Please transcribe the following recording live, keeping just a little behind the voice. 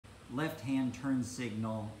left-hand turn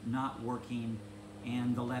signal not working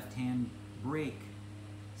and the left-hand brake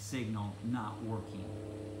signal not working.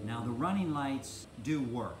 Now the running lights do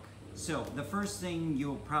work. So the first thing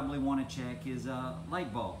you'll probably want to check is a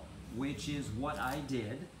light bulb, which is what I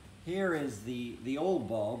did. Here is the old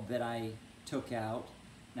bulb that I took out.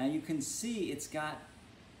 Now you can see it's got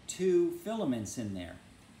two filaments in there.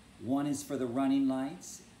 One is for the running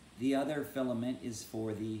lights, the other filament is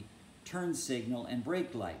for the turn signal and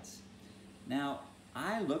brake lights. Now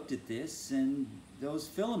I looked at this and those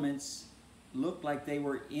filaments looked like they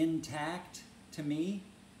were intact to me,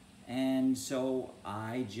 and so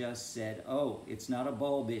I just said, oh, it's not a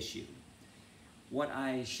bulb issue. What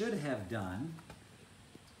I should have done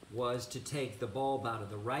was to take the bulb out of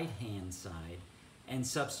the right-hand side and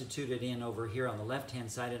substitute it in over here on the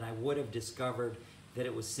left-hand side, and I would have discovered that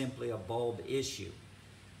it was simply a bulb issue.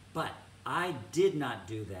 But I did not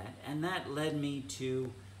do that, and that led me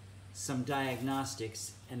to some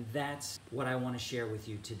diagnostics, and that's what I want to share with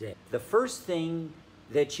you today. The first thing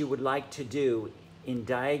that you would like to do in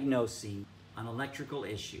diagnosing an electrical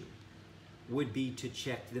issue would be to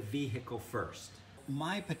check the vehicle first.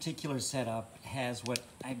 My particular setup has what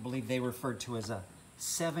I believe they refer to as a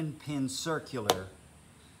 7-pin circular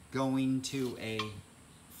going to a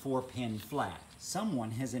 4-pin flat.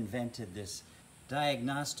 Someone has invented this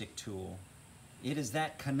diagnostic tool. It is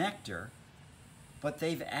that connector, but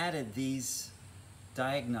they've added these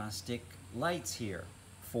diagnostic lights here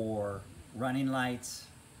for running lights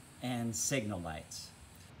and signal lights.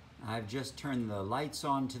 I've just turned the lights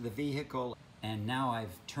on to the vehicle, and now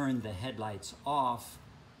I've turned the headlights off,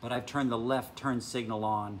 but I've turned the left turn signal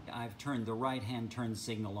on. I've turned the right hand turn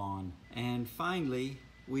signal on. And finally,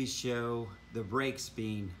 we show the brakes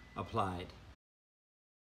being applied.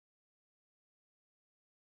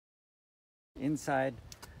 Inside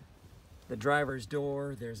the driver's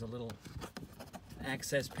door, there's a little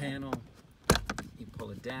access panel. You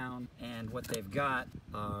pull it down, and what they've got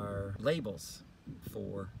are labels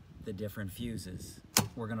for the different fuses.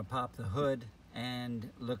 We're gonna pop the hood and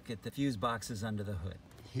look at the fuse boxes under the hood.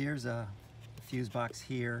 Here's a fuse box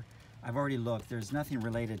here. I've already looked. There's nothing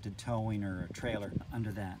related to towing or a trailer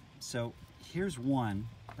under that. So here's one.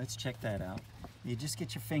 Let's check that out. You just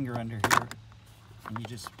get your finger under here and you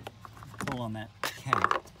just pull on that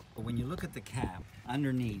cap. But when you look at the cap,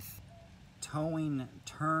 underneath, towing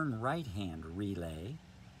turn right hand relay,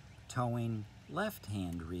 towing left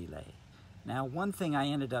hand relay. Now, one thing I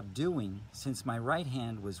ended up doing, since my right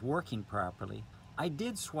hand was working properly, I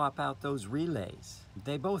did swap out those relays.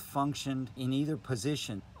 They both functioned in either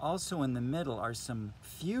position. Also in the middle are some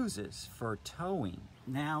fuses for towing.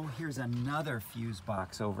 Now here's another fuse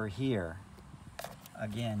box over here.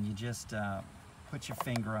 Again, you just put your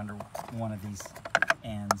finger under one of these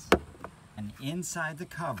ends, and inside the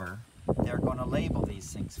cover, they're going to label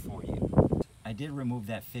these things for you. I did remove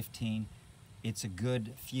that 15. It's a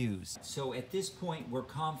good fuse. So at this point, we're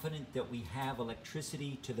confident that we have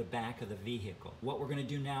electricity to the back of the vehicle. What we're going to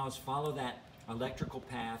do now is follow that electrical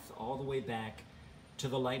path all the way back to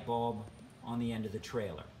the light bulb on the end of the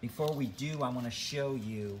trailer. Before we do, I want to show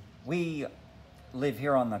you, we live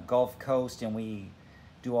here on the Gulf Coast and we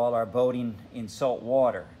do all our boating in salt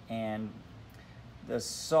water, and the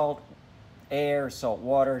salt air, salt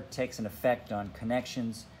water takes an effect on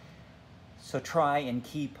connections. So try and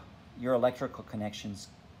keep your electrical connections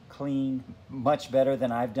clean, much better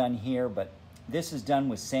than I've done here, but this is done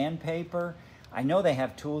with sandpaper. I know they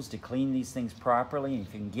have tools to clean these things properly, and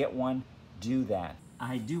if you can get one, do that.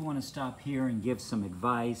 I do want to stop here and give some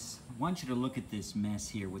advice. I want you to look at this mess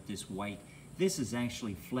here with this white. This is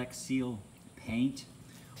actually Flex Seal paint.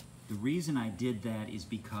 The reason I did that is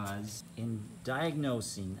because in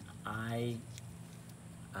diagnosing, I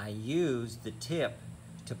used the tip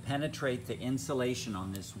to penetrate the insulation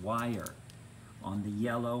on this wire, on the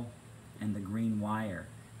yellow and the green wire.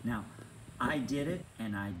 Now, I did it,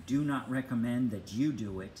 and I do not recommend that you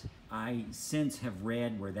do it. I since have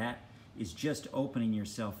read where that is just opening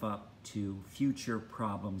yourself up to future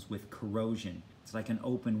problems with corrosion. It's like an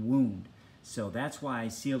open wound. So that's why I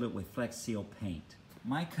sealed it with Flex Seal paint.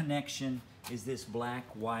 My connection is this black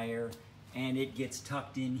wire, and it gets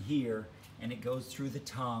tucked in here, and it goes through the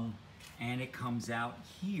tongue, and it comes out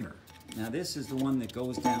here. Now this is the one that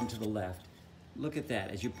goes down to the left. Look at that.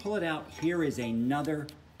 As you pull it out, here is another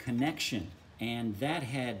connection, and that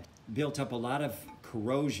had built up a lot of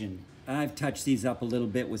corrosion. I've touched these up a little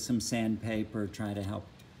bit with some sandpaper, try to help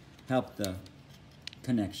the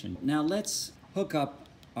connection. Now let's hook up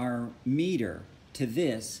our meter to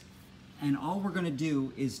this, and all we're going to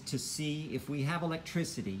do is to see if we have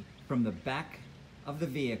electricity from the back of the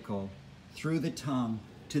vehicle through the tongue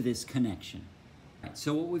to this connection. Right,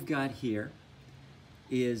 so what we've got here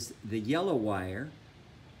is the yellow wire,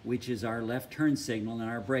 which is our left turn signal and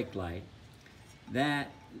our brake light. That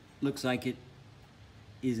looks like it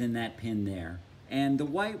is in that pin there. And the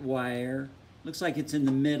white wire looks like it's in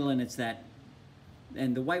the middle, and it's that,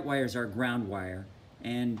 and the white wire is our ground wire,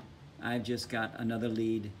 and I've just got another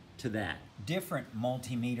lead to that. Different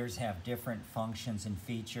multimeters have different functions and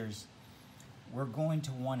features. We're going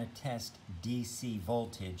to want to test DC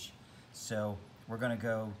voltage, so we're going to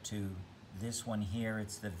go to this one here.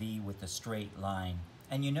 It's the V with the straight line,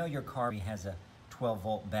 and you know your car has a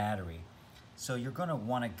 12-volt battery, so you're going to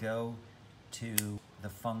want to go to the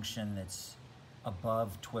function that's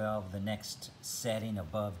above 12, the next setting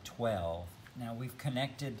above 12. Now we've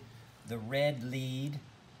connected the red lead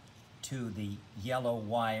to the yellow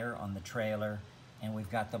wire on the trailer, and we've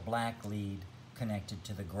got the black lead connected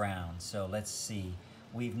to the ground. So let's see.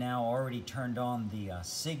 We've now already turned on the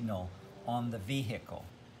signal on the vehicle.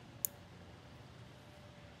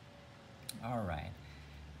 All right.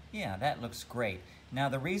 Yeah, that looks great. Now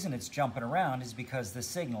the reason it's jumping around is because the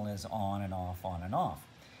signal is on and off, on and off.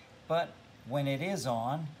 But when it is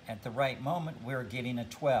on, at the right moment, we're getting a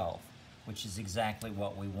 12, which is exactly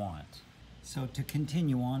what we want. So to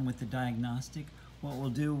continue on with the diagnostic, what we'll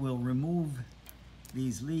do, we'll remove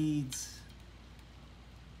these leads.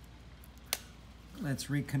 Let's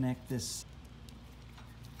reconnect this,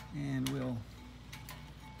 and we'll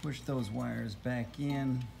push those wires back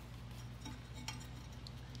in.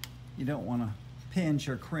 You don't want to pinch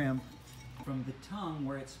or crimp. From the tongue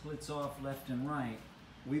where it splits off left and right,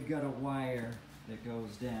 we've got a wire that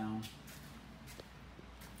goes down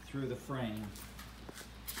through the frame.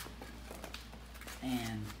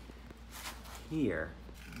 And here,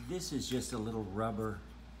 this is just a little rubber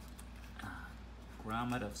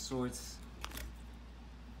grommet of sorts,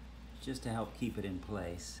 just to help keep it in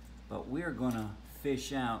place. But we're going to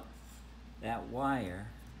fish out that wire.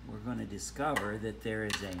 We're going to discover that there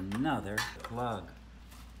is another plug.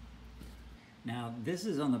 Now this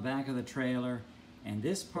is on the back of the trailer, and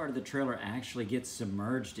this part of the trailer actually gets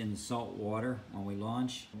submerged in salt water when we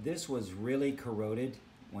launch. This was really corroded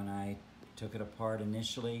when I took it apart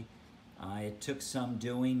initially. It took some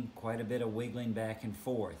doing, quite a bit of wiggling back and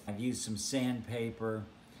forth. I've used some sandpaper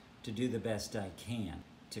to do the best I can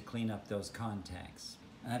to clean up those contacts.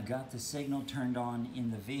 I've got the signal turned on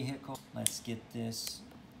in the vehicle. Let's get this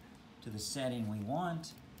to the setting we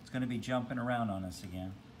want. It's going to be jumping around on us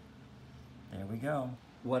again. There we go.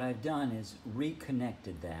 What I've done is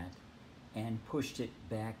reconnected that and pushed it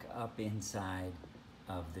back up inside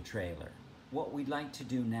of the trailer. What we'd like to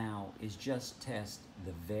do now is just test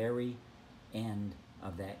the very end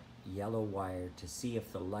of that yellow wire to see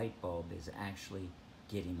if the light bulb is actually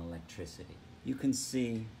getting electricity. You can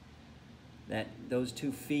see that those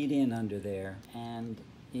two feed in under there, and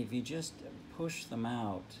if you just push them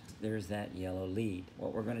out, there's that yellow lead.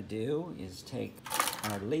 What we're going to do is take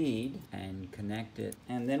our lead and connect it,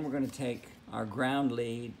 and then we're going to take our ground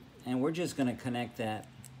lead, and we're just going to connect that,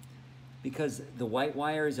 because the white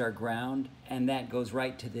wire is our ground, and that goes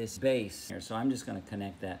right to this base here. So I'm just going to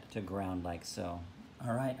connect that to ground like so.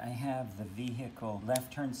 All right, I have the vehicle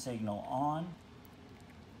left turn signal on.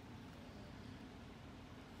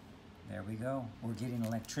 There we go. We're getting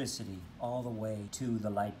electricity all the way to the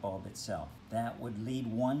light bulb itself. That would lead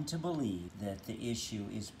one to believe that the issue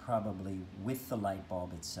is probably with the light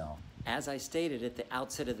bulb itself. As I stated at the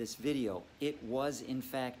outset of this video, it was in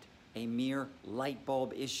fact a mere light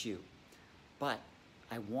bulb issue. But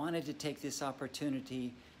I wanted to take this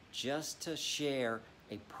opportunity just to share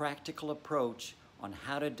a practical approach on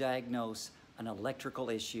how to diagnose an electrical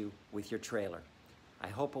issue with your trailer. I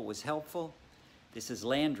hope it was helpful. This is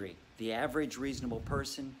Landry, the average reasonable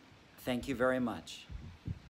person. Thank you very much.